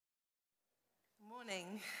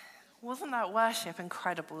morning. Wasn't that worship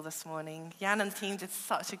incredible this morning? Jan and the team did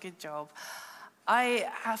such a good job. I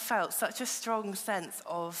have felt such a strong sense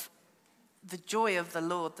of the joy of the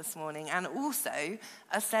Lord this morning, and also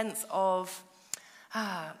a sense of,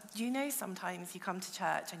 sometimes you come to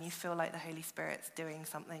church and you feel like the Holy Spirit's doing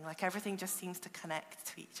something, like everything just seems to connect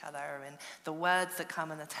to each other, and the words that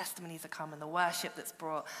come and the testimonies that come and the worship that's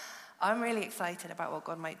brought. I'm really excited about what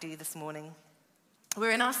God might do this morning.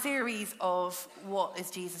 We're in our series of What is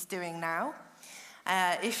Jesus Doing Now?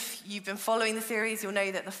 If you've been following the series, you'll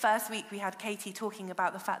know that the first week we had Katie talking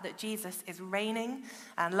about the fact that Jesus is reigning,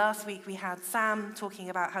 and last week we had Sam talking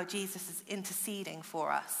about how Jesus is interceding for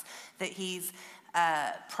us, that he's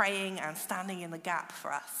praying and standing in the gap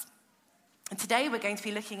for us. And today we're going to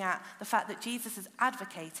be looking at the fact that Jesus is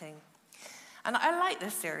advocating. And I like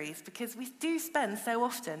this series because we do spend so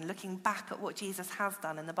often looking back at what Jesus has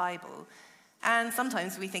done in the Bible. And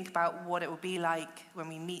sometimes we think about what it will be like when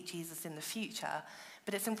we meet Jesus in the future.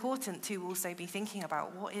 But it's important to also be thinking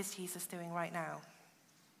about what is Jesus doing right now.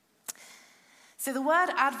 So the word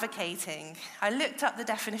advocating, I looked up the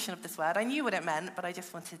definition of this word. I knew what it meant, but I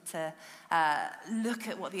just wanted to look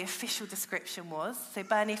at what the official description was. So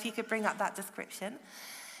Bernie, if you could bring up that description.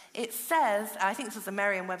 It says, I think this was the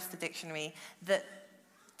Merriam-Webster dictionary, that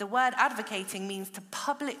the word advocating means to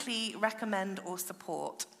publicly recommend or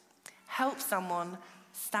support. Help someone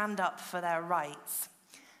stand up for their rights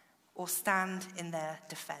or stand in their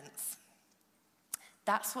defense.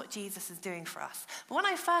 That's what Jesus is doing for us. But when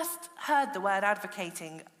I first heard the word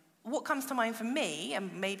advocating, what comes to mind for me,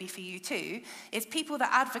 and maybe for you too, is people that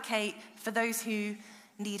advocate for those who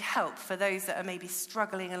need help, for those that are maybe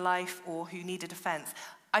struggling in life or who need a defense.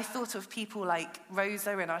 I thought of people like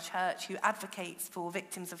Rosa in our church who advocates for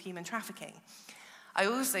victims of human trafficking. I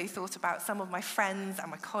also thought about some of my friends and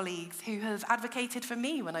my colleagues who have advocated for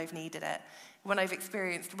me when I've needed it, when I've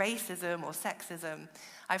experienced racism or sexism.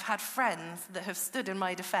 I've had friends that have stood in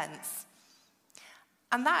my defense.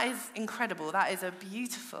 And that is incredible. That is a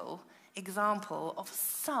beautiful example of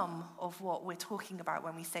some of what we're talking about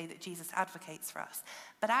when we say that Jesus advocates for us.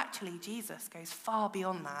 But actually, Jesus goes far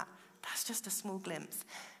beyond that. That's just a small glimpse.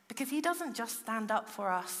 Because he doesn't just stand up for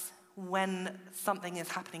us when something is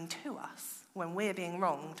happening to us, when we're being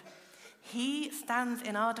wronged. He stands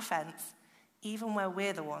in our defense even where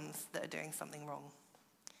we're the ones that are doing something wrong.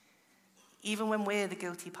 Even when we're the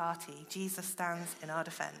guilty party, Jesus stands in our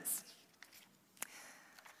defense.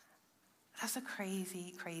 That's a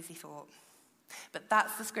crazy, crazy thought. But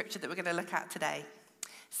that's the scripture that we're going to look at today.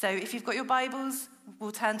 So if you've got your Bibles,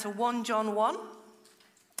 we'll turn to 1 John 1.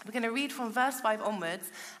 We're going to read from verse 5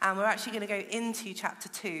 onwards, and we're actually going to go into chapter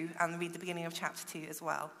 2 and read the beginning of chapter 2 as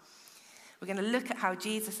well. We're going to look at how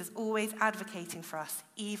Jesus is always advocating for us,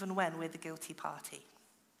 even when we're the guilty party.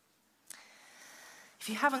 If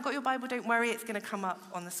you haven't got your Bible, don't worry, it's going to come up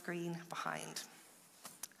on the screen behind.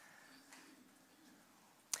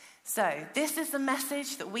 So, this is the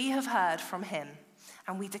message that we have heard from him,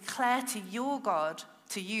 and we declare to you, God,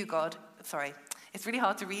 it's really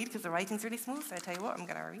hard to read because the writing's really small, so I tell you what, I'm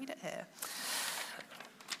going to read it here.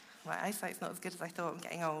 My eyesight's not as good as I thought, I'm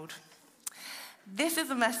getting old. This is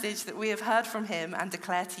a message that we have heard from him and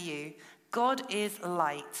declare to you. God is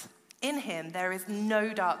light. In him there is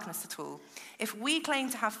no darkness at all. If we claim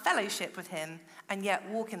to have fellowship with him and yet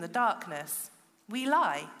walk in the darkness, we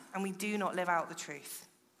lie and we do not live out the truth.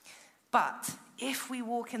 But if we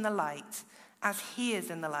walk in the light as he is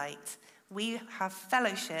in the light, we have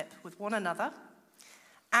fellowship with one another,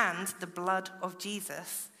 and the blood of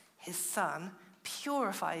Jesus, his son,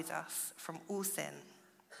 purifies us from all sin.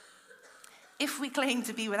 If we claim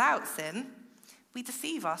to be without sin, we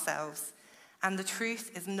deceive ourselves, and the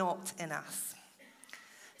truth is not in us.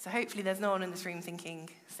 So hopefully there's no one in this room thinking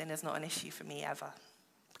sin is not an issue for me ever,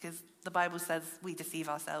 because the Bible says we deceive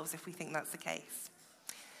ourselves if we think that's the case.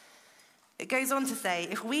 It goes on to say,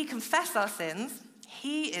 if we confess our sins,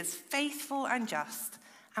 he is faithful and just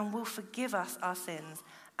and will forgive us our sins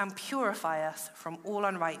and purify us from all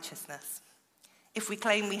unrighteousness. If we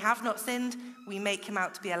claim we have not sinned, we make him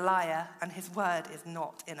out to be a liar, and his word is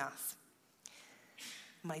not in us.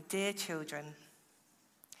 My dear children,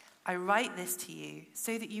 I write this to you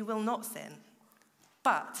so that you will not sin.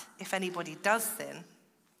 But if anybody does sin,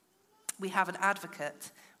 we have an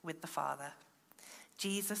advocate with the Father,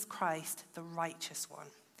 Jesus Christ, the righteous one.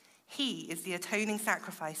 He is the atoning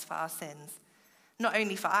sacrifice for our sins, not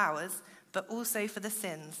only for ours, but also for the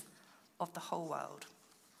sins of the whole world.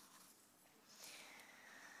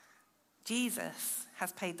 Jesus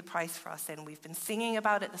has paid the price for our sin. We've been singing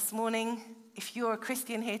about it this morning. If you're a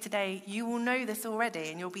Christian here today, you will know this already,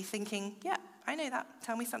 and you'll be thinking, yeah, I know that.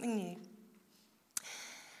 Tell me something new.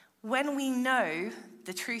 When we know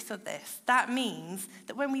the truth of this, that means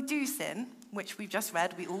that when we do sin, which we've just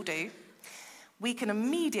read, we all do, we can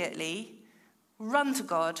immediately run to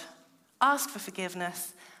God, ask for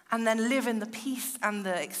forgiveness, and then live in the peace and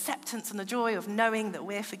the acceptance and the joy of knowing that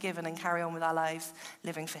we're forgiven and carry on with our lives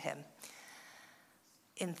living for him.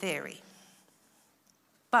 In theory.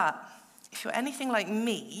 But if you're anything like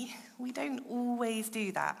me, we don't always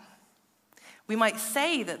do that. We might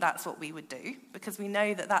say that that's what we would do because we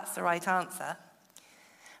know that that's the right answer.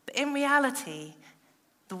 But in reality,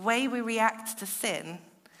 the way we react to sin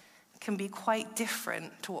can be quite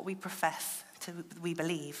different to what we profess we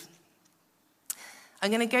believe. I'm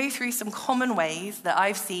going to go through some common ways that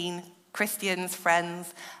I've seen Christians,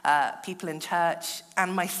 friends, people in church,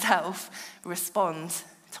 and myself respond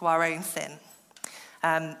to our own sin.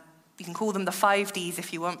 You can call them the 5 Ds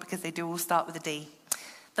if you want, because they do all start with a D.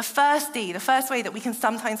 The first D, the first way that we can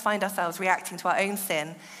sometimes find ourselves reacting to our own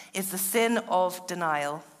sin, is the sin of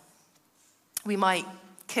denial. We might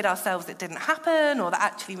kid ourselves it didn't happen, or that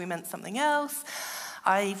actually we meant something else.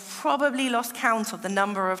 I probably lost count of the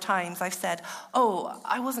number of times I've said, oh,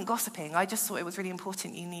 I wasn't gossiping, I just thought it was really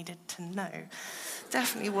important you needed to know.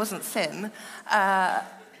 Definitely wasn't sin.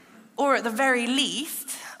 Or at the very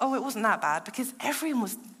least, oh, it wasn't that bad, because everyone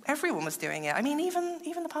was doing it. I mean, even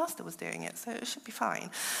the pastor was doing it, so it should be fine.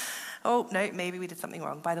 Oh, no, maybe we did something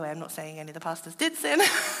wrong. By the way, I'm not saying any of the pastors did sin,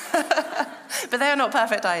 but they are not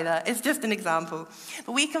perfect either. It's just an example.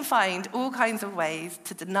 But we can find all kinds of ways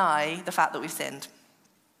to deny the fact that we've sinned.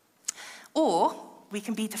 Or we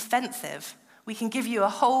can be defensive. We can give you a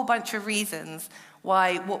whole bunch of reasons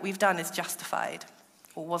why what we've done is justified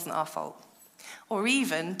or wasn't our fault. Or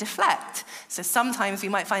even deflect. So sometimes we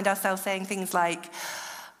might find ourselves saying things like,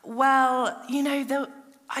 well,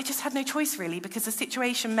 I just had no choice really, because the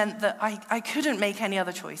situation meant that I couldn't make any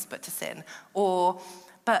other choice but to sin. Or,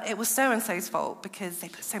 but it was so-and-so's fault because they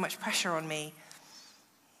put so much pressure on me.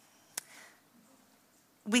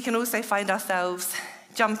 We can also find ourselves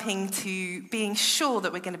jumping to being sure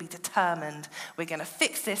that we're going to be determined. We're going to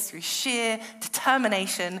fix this through sheer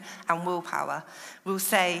determination and willpower. We'll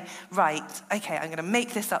say, right, okay, I'm going to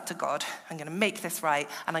make this up to God. I'm going to make this right,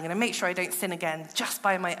 and I'm going to make sure I don't sin again just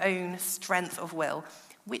by my own strength of will,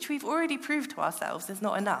 which we've already proved to ourselves is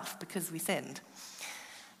not enough because we sinned.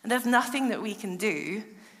 And there's nothing that we can do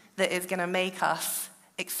that is going to make us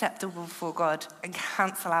acceptable before God and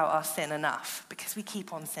cancel out our sin enough, because we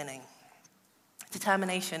keep on sinning.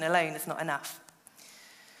 Determination alone is not enough.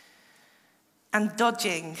 And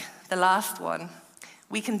dodging, the last one,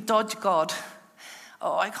 we can dodge God.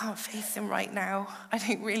 Oh, I can't face him right now. I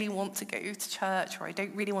don't really want to go to church, or I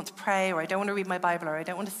don't really want to pray, or I don't want to read my Bible, or I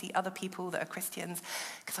don't want to see other people that are Christians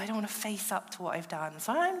because I don't want to face up to what I've done.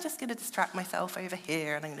 So I'm just going to distract myself over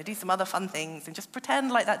here, and I'm going to do some other fun things and just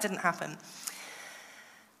pretend like that didn't happen.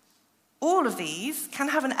 All of these can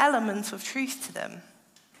have an element of truth to them.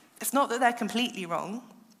 It's not that they're completely wrong.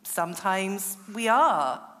 Sometimes we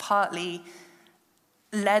are partly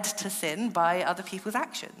led to sin by other people's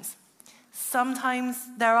actions. Sometimes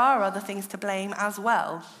there are other things to blame as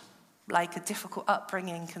well, like a difficult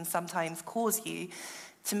upbringing can sometimes cause you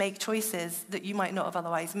to make choices that you might not have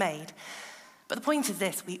otherwise made. But the point is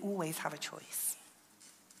this, we always have a choice.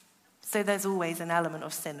 So there's always an element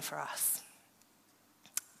of sin for us.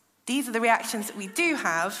 These are the reactions that we do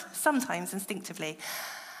have, sometimes instinctively.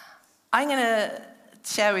 I'm going to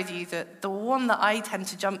share with you that the one that I tend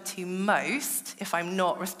to jump to most, if I'm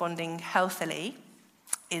not responding healthily,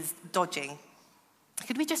 is dodging.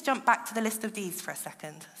 Could we just jump back to the list of Ds for a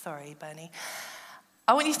second? Sorry, Bernie.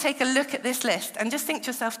 I want you to take a look at this list and just think to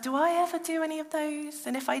yourself, do I ever do any of those?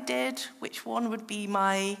 And if I did, which one would be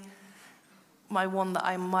my one that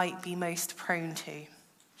I might be most prone to?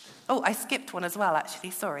 Oh, I skipped one as well,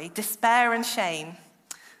 actually, sorry. Despair and shame.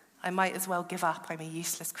 I might as well give up. I'm a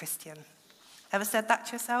useless Christian. Ever said that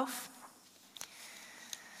to yourself?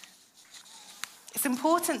 It's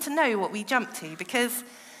important to know what we jump to, because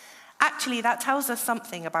actually that tells us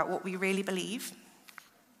something about what we really believe.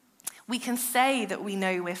 We can say that we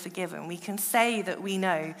know we're forgiven. We can say that we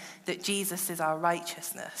know that Jesus is our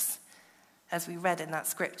righteousness, as we read in that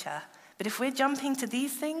scripture. But if we're jumping to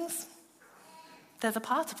these things, there's a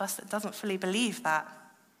part of us that doesn't fully believe that.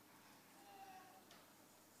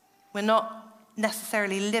 We're not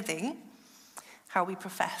necessarily living how we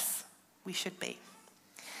profess we should be.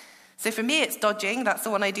 So for me, it's dodging. That's the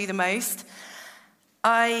one I do the most.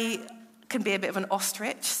 I can be a bit of an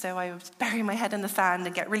ostrich, so I bury my head in the sand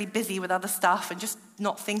and get really busy with other stuff and just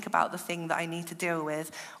not think about the thing that I need to deal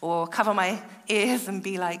with, or cover my ears and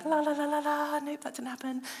be like, la, la, la, la, la, nope, that didn't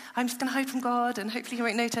happen. I'm just going to hide from God, and hopefully he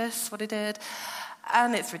won't notice what I did.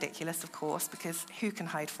 And it's ridiculous, of course, because who can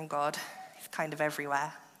hide from God? He's kind of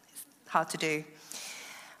everywhere. It's hard to do.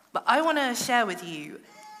 But I want to share with you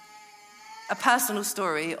a personal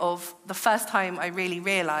story of the first time I really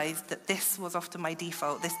realized that this was often my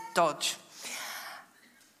default, this dodge.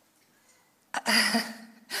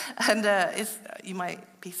 And you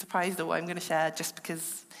might be surprised at what I'm going to share, just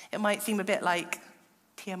because it might seem a bit like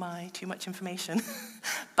TMI, too much information.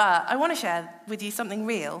 But I want to share with you something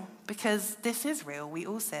real, because this is real. We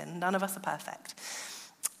all sin. None of us are perfect.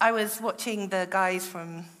 I was watching the guys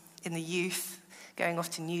in the youth going off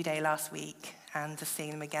to New Day last week, and just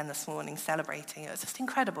seeing them again this morning celebrating. It was just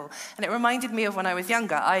incredible. And it reminded me of when I was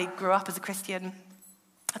younger. I grew up as a Christian.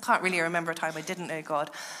 I can't really remember a time I didn't know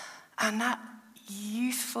God. And that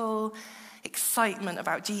youthful excitement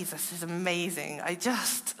about Jesus is amazing. I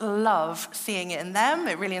just love seeing it in them.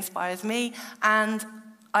 It really inspires me. And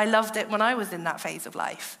I loved it when I was in that phase of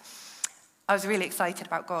life. I was really excited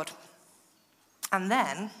about God. And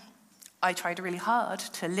then I tried really hard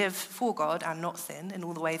to live for God and not sin in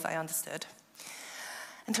all the ways I understood.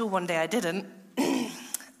 Until one day I didn't.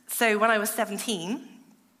 So when I was 17,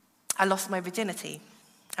 I lost my virginity.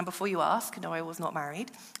 And before you ask, no, I was not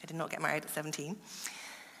married. I did not get married at 17.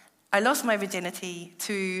 I lost my virginity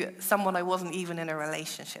to someone I wasn't even in a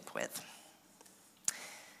relationship with.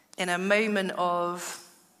 In a moment of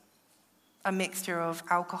a mixture of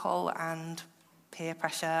alcohol and peer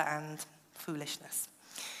pressure and foolishness.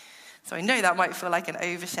 So I know that might feel like an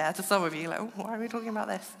overshare to some of you, like, oh, why are we talking about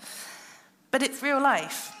this? But it's real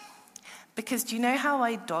life. Because do you know how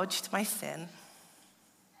I dodged my sin?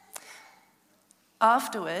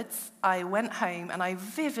 Afterwards, I went home and I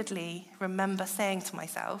vividly remember saying to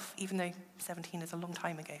myself, even though 17 is a long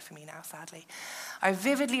time ago for me now, sadly, I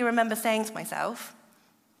vividly remember saying to myself,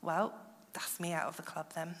 well, that's me out of the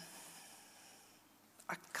club then.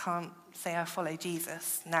 I can't say I follow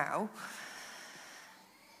Jesus now.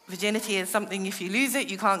 Virginity is something, if you lose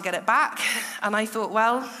it, you can't get it back. And I thought,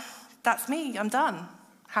 well, that's me, I'm done.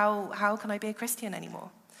 How can I be a Christian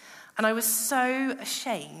anymore? And I was so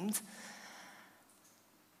ashamed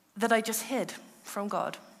that I just hid from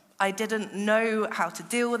God. I didn't know how to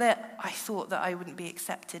deal with it. I thought that I wouldn't be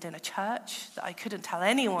accepted in a church, that I couldn't tell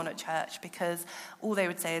anyone at church because all they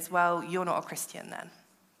would say is, well, you're not a Christian then.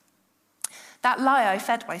 That lie I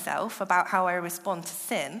fed myself about how I respond to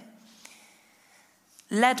sin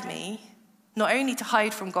led me not only to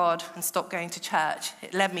hide from God and stop going to church,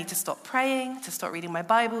 it led me to stop praying, to stop reading my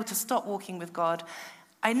Bible, to stop walking with God.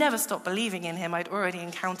 I never stopped believing in him. I'd already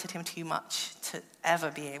encountered him too much to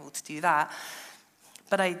ever be able to do that.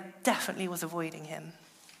 But I definitely was avoiding him.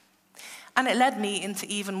 And it led me into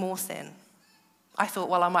even more sin. I thought,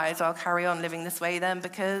 well, I might as well carry on living this way then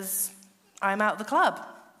because I'm out of the club.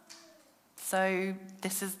 So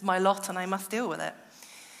this is my lot and I must deal with it.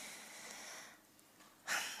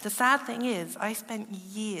 The sad thing is, I spent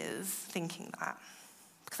years thinking that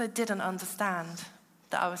because I didn't understand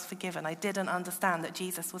that I was forgiven. I didn't understand that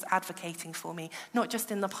Jesus was advocating for me, not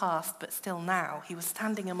just in the past, but still now. He was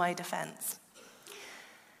standing in my defense.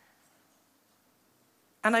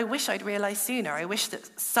 And I wish I'd realized sooner. I wish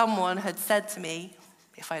that someone had said to me,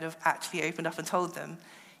 if I'd have actually opened up and told them,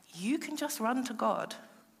 you can just run to God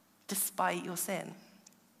despite your sin.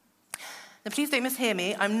 Now, please don't mishear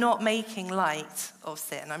me. I'm not making light of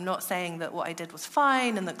sin. I'm not saying that what I did was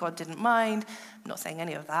fine and that God didn't mind. I'm not saying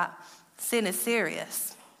any of that. Sin is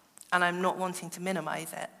serious, and I'm not wanting to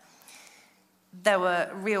minimize it. There were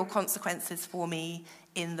real consequences for me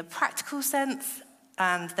in the practical sense,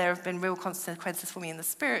 and there have been real consequences for me in the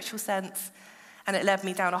spiritual sense, and it led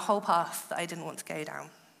me down a whole path that I didn't want to go down.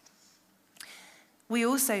 We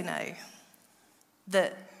also know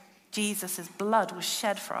that Jesus' blood was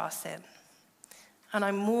shed for our sin, and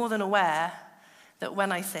I'm more than aware that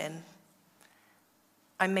when I sin,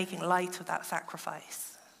 I'm making light of that sacrifice.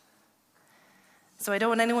 So I don't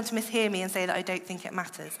want anyone to mishear me and say that I don't think it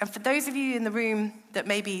matters. And for those of you in the room that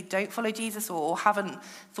maybe don't follow Jesus or haven't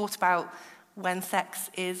thought about when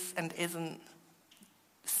sex is and isn't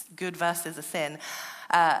good versus a sin,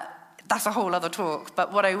 that's a whole other talk.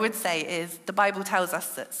 But what I would say is the Bible tells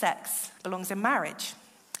us that sex belongs in marriage.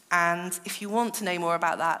 And if you want to know more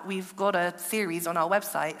about that, we've got a series on our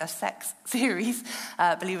website, a sex series,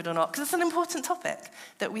 believe it or not, because it's an important topic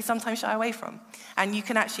that we sometimes shy away from. And you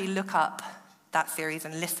can actually look up that series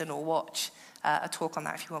and listen or watch a talk on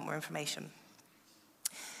that if you want more information.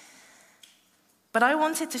 But I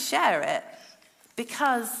wanted to share it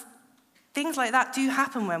because things like that do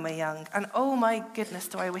happen when we're young, and oh my goodness,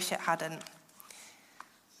 do I wish it hadn't.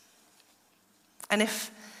 And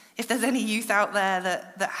if there's any youth out there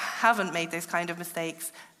that haven't made those kind of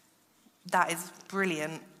mistakes, that is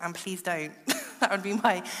brilliant, and please don't. That would be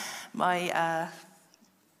my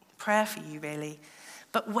prayer for you, really.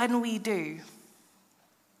 But when we do,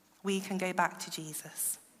 we can go back to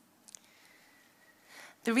Jesus.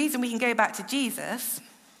 The reason we can go back to Jesus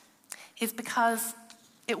is because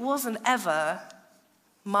it wasn't ever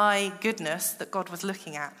my goodness that God was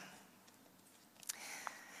looking at.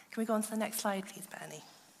 Can we go on to the next slide, please, Bernie?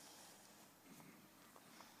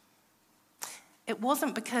 It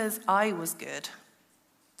wasn't because I was good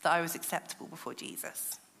that I was acceptable before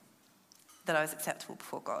Jesus, that I was acceptable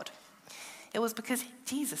before God. It was because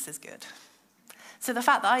Jesus is good. So the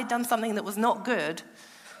fact that I'd done something that was not good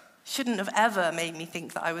shouldn't have ever made me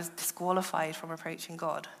think that I was disqualified from approaching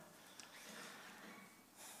God.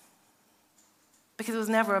 Because it was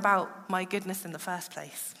never about my goodness in the first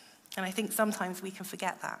place. And I think sometimes we can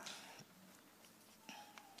forget that.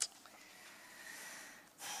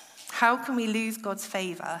 How can we lose God's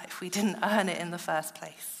favor if we didn't earn it in the first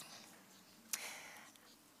place?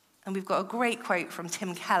 And we've got a great quote from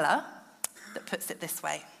Tim Keller that puts it this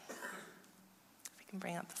way. If we can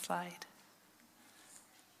bring up the slide.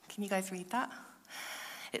 Can you guys read that?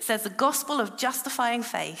 It says, the gospel of justifying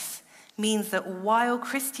faith means that while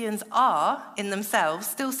Christians are, in themselves,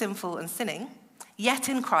 still sinful and sinning, yet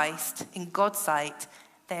in Christ, in God's sight,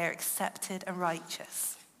 they are accepted and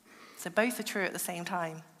righteous. So both are true at the same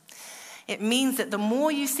time. It means that the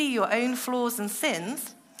more you see your own flaws and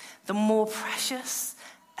sins, the more precious,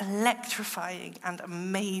 electrifying, and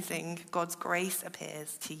amazing God's grace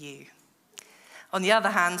appears to you. On the other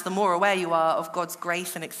hand, the more aware you are of God's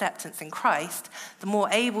grace and acceptance in Christ, the more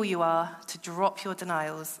able you are to drop your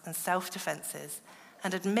denials and self-defenses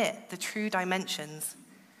and admit the true dimensions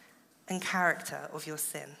and character of your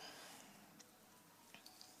sin.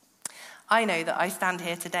 I know that I stand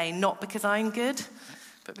here today not because I'm good,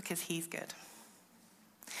 but because he's good.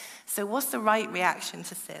 So what's the right reaction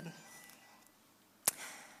to sin?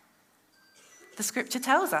 The scripture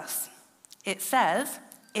tells us. It says,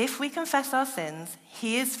 if we confess our sins,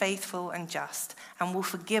 he is faithful and just and will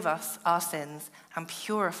forgive us our sins and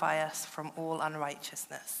purify us from all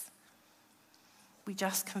unrighteousness. We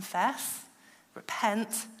just confess,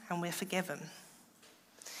 repent, and we're forgiven.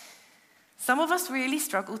 Some of us really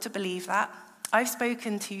struggle to believe that. I've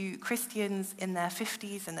spoken to Christians in their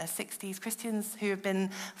 50s and their 60s, Christians who have been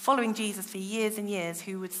following Jesus for years and years,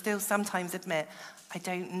 who would still sometimes admit, I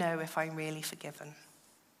don't know if I'm really forgiven.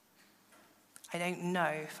 I don't know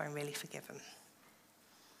if I'm really forgiven.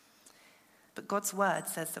 But God's word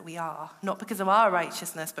says that we are, not because of our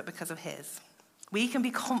righteousness, but because of his. We can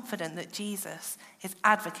be confident that Jesus is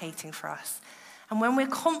advocating for us. And when we're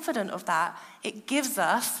confident of that, it gives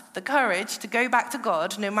us the courage to go back to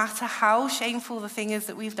God, no matter how shameful the thing is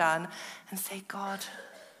that we've done, and say, God,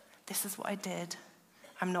 this is what I did.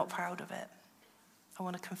 I'm not proud of it. I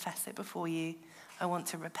want to confess it before you. I want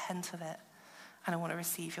to repent of it. And I want to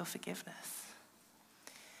receive your forgiveness.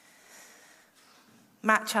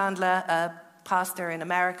 Matt Chandler, a pastor in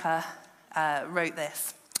America, wrote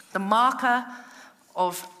this. The marker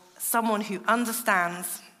of someone who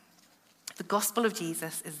understands the gospel of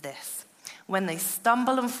Jesus is this. When they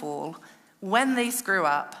stumble and fall, when they screw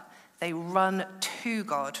up, they run to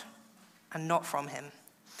God and not from him.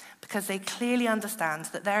 Because they clearly understand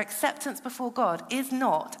that their acceptance before God is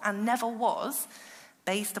not and never was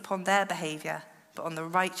based upon their behavior, but on the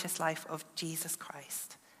righteous life of Jesus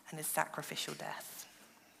Christ and his sacrificial death.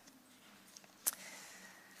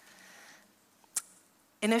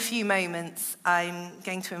 In a few moments, I'm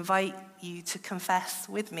going to invite you to confess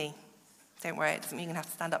with me. Don't worry, it doesn't mean you're going to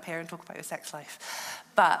have to stand up here and talk about your sex life.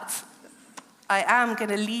 But I am going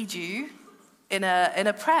to lead you in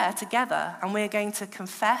a prayer together, and we're going to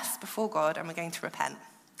confess before God, and we're going to repent.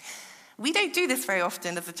 We don't do this very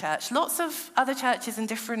often as a church. Lots of other churches in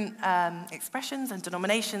different expressions and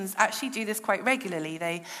denominations actually do this quite regularly.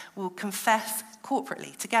 They will confess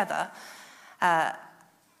corporately together.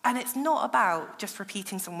 And it's not about just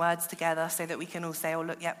repeating some words together so that we can all say, oh,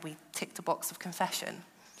 look, yep, we ticked a box of confession.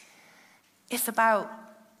 It's about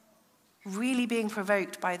really being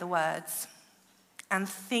provoked by the words and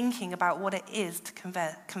thinking about what it is to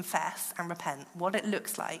confess and repent, what it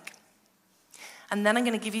looks like. And then I'm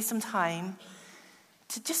going to give you some time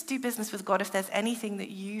to just do business with God if there's anything that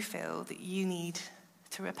you feel that you need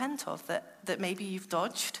to repent of, that maybe you've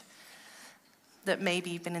dodged, that maybe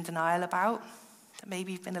you've been in denial about, that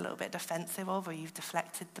maybe you've been a little bit defensive of, or you've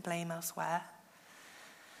deflected the blame elsewhere.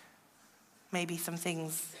 Maybe some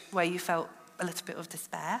things where you felt a little bit of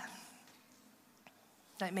despair.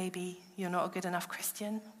 Like maybe you're not a good enough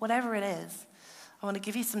Christian. Whatever it is, I want to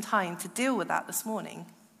give you some time to deal with that this morning.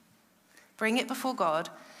 Bring it before God.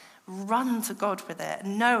 run to God with it,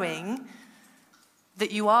 knowing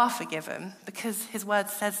that you are forgiven because his word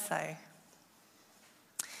says so.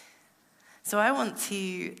 So I want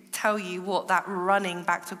to tell you what that running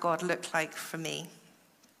back to God looked like for me.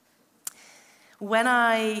 When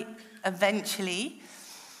I eventually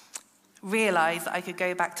realized that I could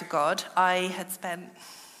go back to God, I had spent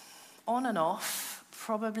on and off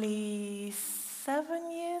probably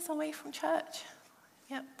 7 years away from church.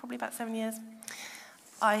 Yeah, probably about 7 years.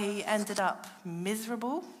 I ended up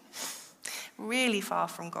miserable, really far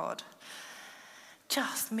from God,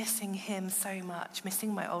 just missing him so much,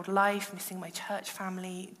 missing my old life, missing my church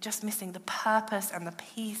family, just missing the purpose and the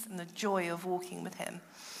peace and the joy of walking with him.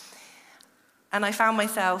 And I found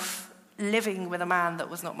myself living with a man that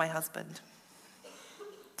was not my husband.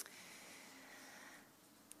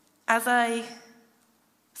 As I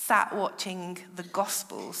sat watching the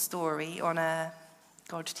gospel story on a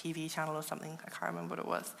God TV channel or something, I can't remember what it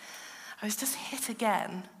was, I was just hit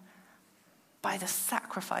again by the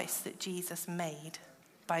sacrifice that Jesus made,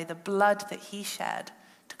 by the blood that he shed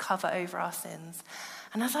to cover over our sins.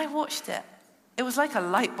 And as I watched it, it was like a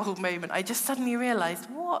light bulb moment. I just suddenly realized,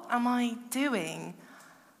 what am I doing?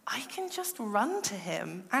 I can just run to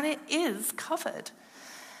him, and it is covered.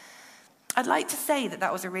 I'd like to say that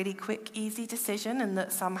that was a really quick, easy decision and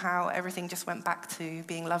that somehow everything just went back to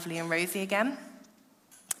being lovely and rosy again.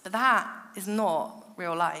 But that is not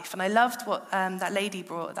real life. And I loved what that lady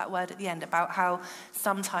brought, that word at the end, about how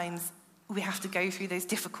sometimes we have to go through those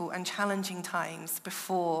difficult and challenging times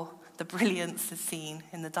before the brilliance is seen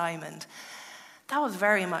in the diamond. That was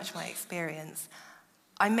very much my experience.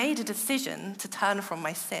 I made a decision to turn from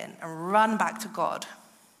my sin and run back to God.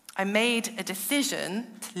 I made a decision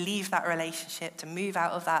to leave that relationship, to move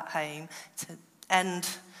out of that home, to end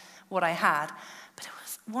what I had. But it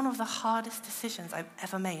was one of the hardest decisions I've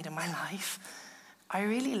ever made in my life. I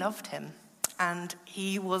really loved him, and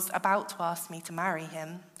he was about to ask me to marry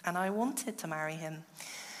him, and I wanted to marry him.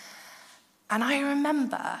 And I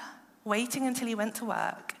remember waiting until he went to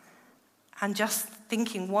work and just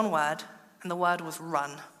thinking one word, and the word was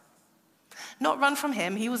run. Not run from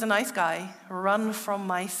him, he was a nice guy. Run from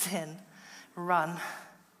my sin. Run.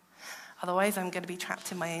 Otherwise, I'm going to be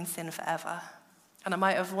trapped in my own sin forever. And I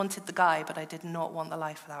might have wanted the guy, but I did not want the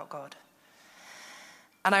life without God.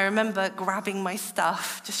 And I remember grabbing my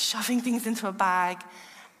stuff, just shoving things into a bag,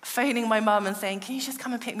 phoning my mum and saying, can you just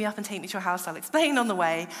come and pick me up and take me to your house? I'll explain on the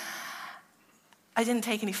way. I didn't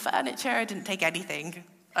take any furniture, I didn't take anything.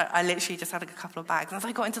 I literally just had a couple of bags. And as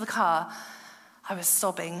I got into the car, I was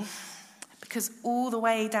sobbing because all the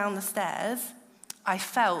way down the stairs, I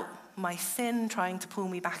felt my sin trying to pull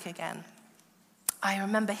me back again. I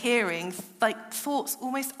remember hearing thoughts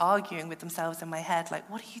almost arguing with themselves in my head, like,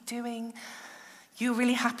 what are you doing? You're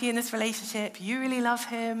really happy in this relationship. You really love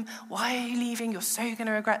him. Why are you leaving? You're so going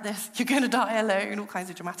to regret this. You're going to die alone, all kinds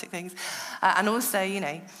of dramatic things. And also,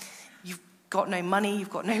 you've got no money, you've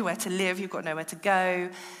got nowhere to live, you've got nowhere to go.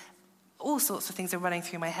 All sorts of things are running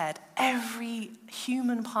through my head. Every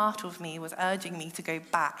human part of me was urging me to go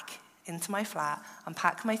back into my flat,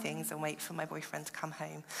 unpack my things, and wait for my boyfriend to come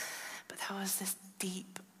home. But there was this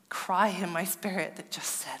deep cry in my spirit that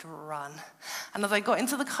just said, run. And as I got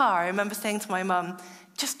into the car, I remember saying to my mum,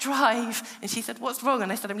 just drive. And she said, what's wrong?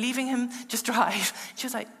 And I said, I'm leaving him, just drive. She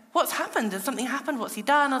was like, what's happened? Has something happened? What's he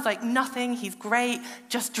done? I was like, nothing, he's great,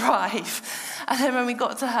 just drive. And then when we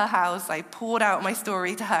got to her house, I poured out my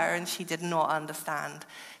story to her and she did not understand.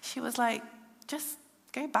 She was like, just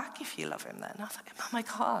go back if you love him then. And I was like, Mum, I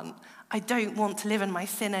can't. I don't want to live in my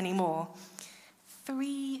sin anymore. 3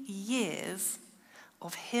 years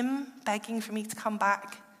of him begging for me to come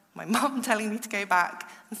back, my mum telling me to go back,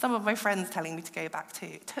 and some of my friends telling me to go back too.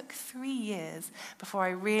 It took 3 years before I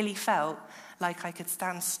really felt like I could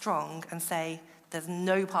stand strong and say, there's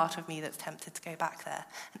no part of me that's tempted to go back there.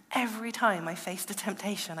 And every time I faced a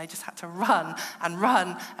temptation, I just had to run and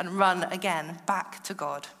run and run again back to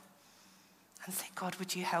God and say, God,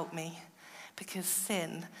 would you help me? Because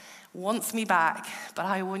sin wants me back, but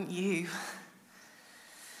I want you.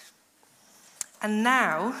 And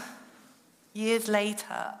now, years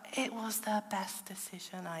later, it was the best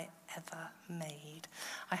decision I ever made.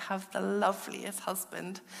 I have the loveliest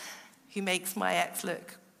husband who makes my ex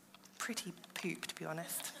look pretty poop, to be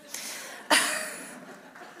honest.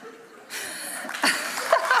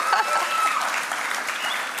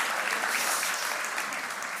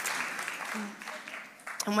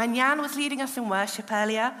 And when Jan was leading us in worship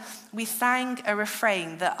earlier, we sang a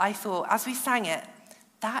refrain that I thought, as we sang it,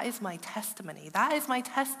 that is my testimony. That is my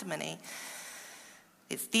testimony.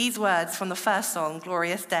 It's these words from the first song,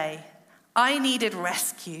 Glorious Day. I needed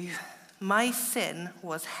rescue. My sin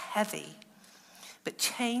was heavy, but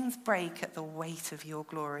chains break at the weight of your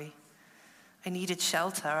glory. I needed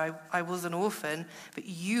shelter. I was an orphan, but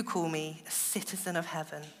you call me a citizen of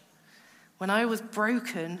heaven. When I was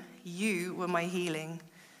broken, you were my healing.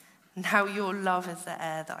 Now your love is the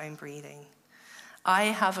air that I'm breathing. I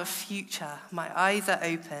have a future. My eyes are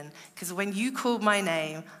open, because when you called my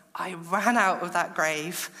name, I ran out of that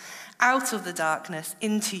grave, out of the darkness,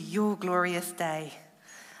 into your glorious day.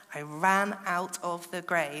 I ran out of the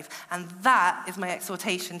grave. And that is my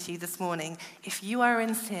exhortation to you this morning. If you are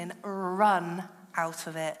in sin, run out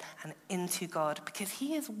of it and into God, because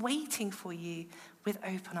he is waiting for you with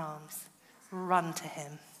open arms. Run to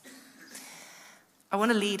him. I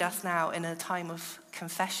want to lead us now in a time of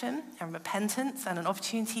confession and repentance and an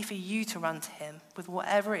opportunity for you to run to him with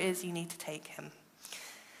whatever it is you need to take him.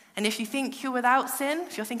 And if you think you're without sin,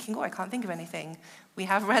 if you're thinking, I can't think of anything, we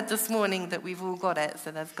have read this morning that we've all got it,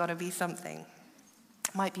 so there's got to be something.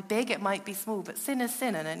 It might be big, it might be small, but sin is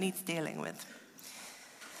sin and it needs dealing with.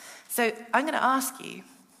 So I'm going to ask you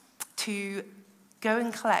to go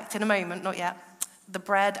and collect, in a moment, not yet, the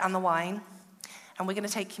bread and the wine, and we're going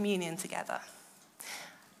to take communion together.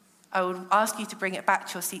 I would ask you to bring it back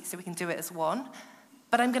to your seat so we can do it as one,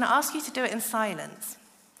 but I'm going to ask you to do it in silence.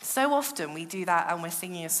 So often we do that and we're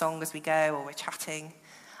singing a song as we go or we're chatting.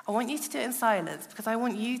 I want you to do it in silence because I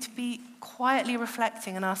want you to be quietly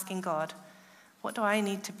reflecting and asking God, what do I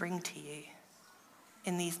need to bring to you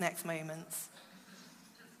in these next moments?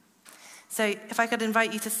 So if I could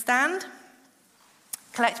invite you to stand,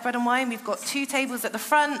 collect bread and wine. We've got 2 tables at the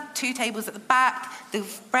front, 2 tables at the back. The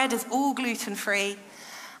bread is all gluten-free.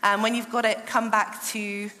 And when you've got it, come back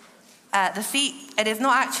to the seat. It is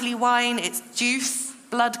not actually wine, it's juice.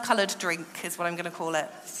 Blood-coloured drink is what I'm going to call it.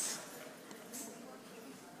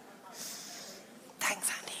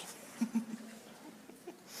 Thanks, Andy.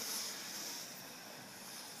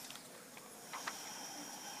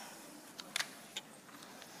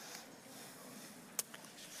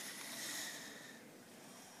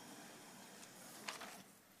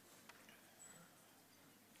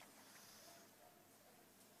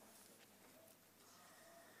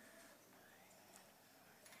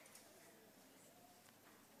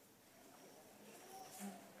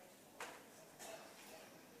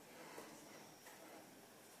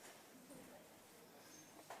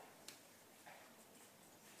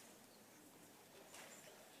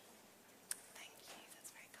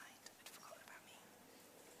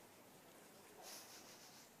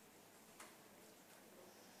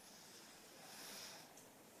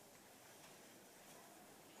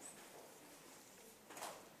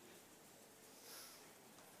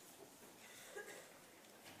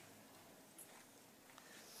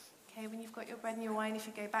 When you've got your bread and your wine, if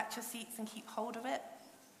you go back to your seats and keep hold of it,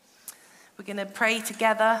 we're going to pray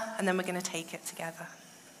together and then we're going to take it together.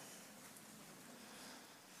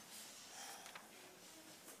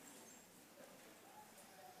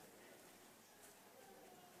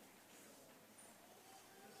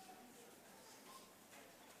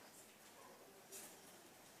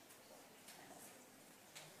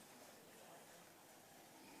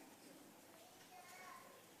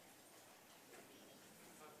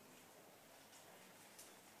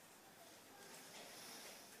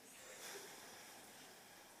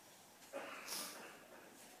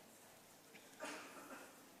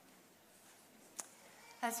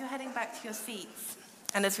 As you're heading back to your seats,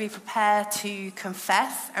 and as we prepare to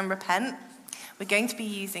confess and repent, we're going to be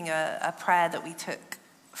using a prayer that we took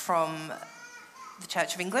from the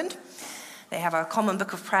Church of England. They have a common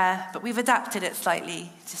book of prayer, but we've adapted it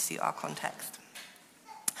slightly to suit our context.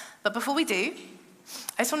 But before we do,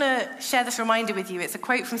 I just want to share this reminder with you. It's a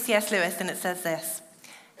quote from C.S. Lewis, and it says this: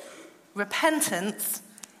 "Repentance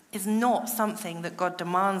is not something that God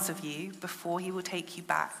demands of you before he will take you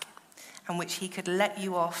back, and which he could let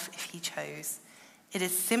you off if he chose. It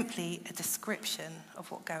is simply a description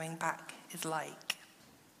of what going back is like."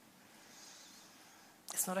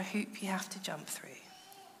 It's not a hoop you have to jump through.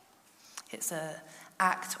 It's an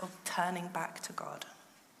act of turning back to God.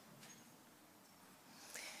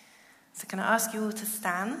 So can I ask you all to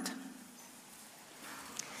stand?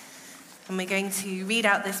 And we're going to read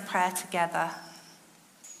out this prayer together.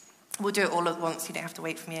 We'll do it all at once. You don't have to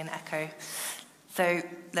wait for me and echo. So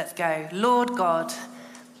let's go. Lord God,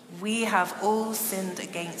 we have all sinned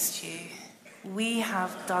against you. We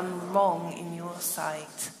have done wrong in your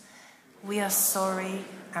sight. We are sorry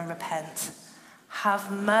and repent.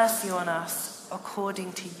 Have mercy on us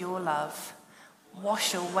according to your love.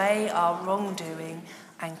 Wash away our wrongdoing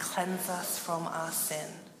and cleanse us from our sin.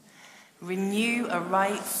 Renew a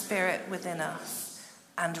right spirit within us.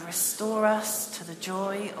 and restore us to the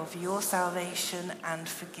joy of your salvation and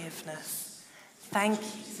forgiveness. Thank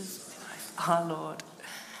you, Jesus Christ, our Lord.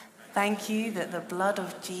 Thank you that the blood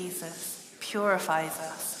of Jesus purifies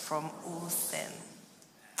us from all sin.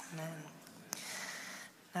 Amen.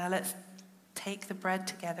 Now let's take the bread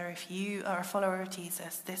together. If you are a follower of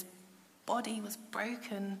Jesus, this body was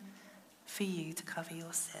broken for you to cover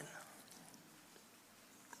your sin.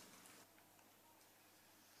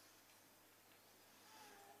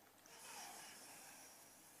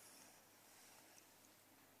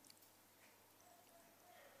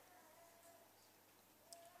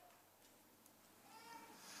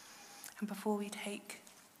 And before we take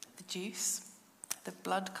the juice, the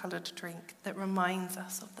blood-coloured drink that reminds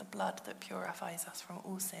us of the blood that purifies us from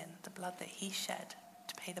all sin, the blood that he shed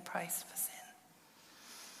to pay the price for sin.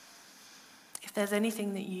 If there's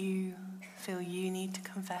anything that you feel you need to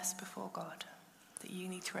confess before God, that you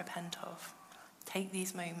need to repent of, take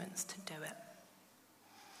these moments to do it.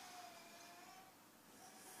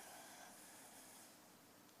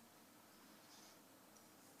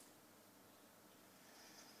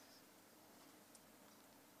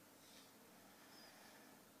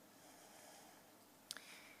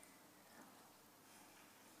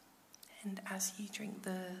 And as you drink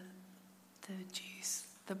the juice,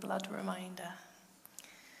 the blood reminder,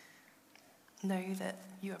 know that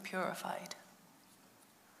you are purified.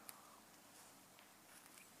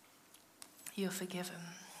 You're forgiven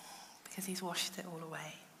because he's washed it all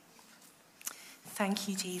away. Thank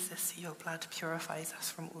you, Jesus, that your blood purifies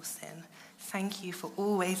us from all sin. Thank you for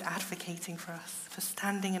always advocating for us, for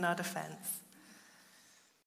standing in our defense.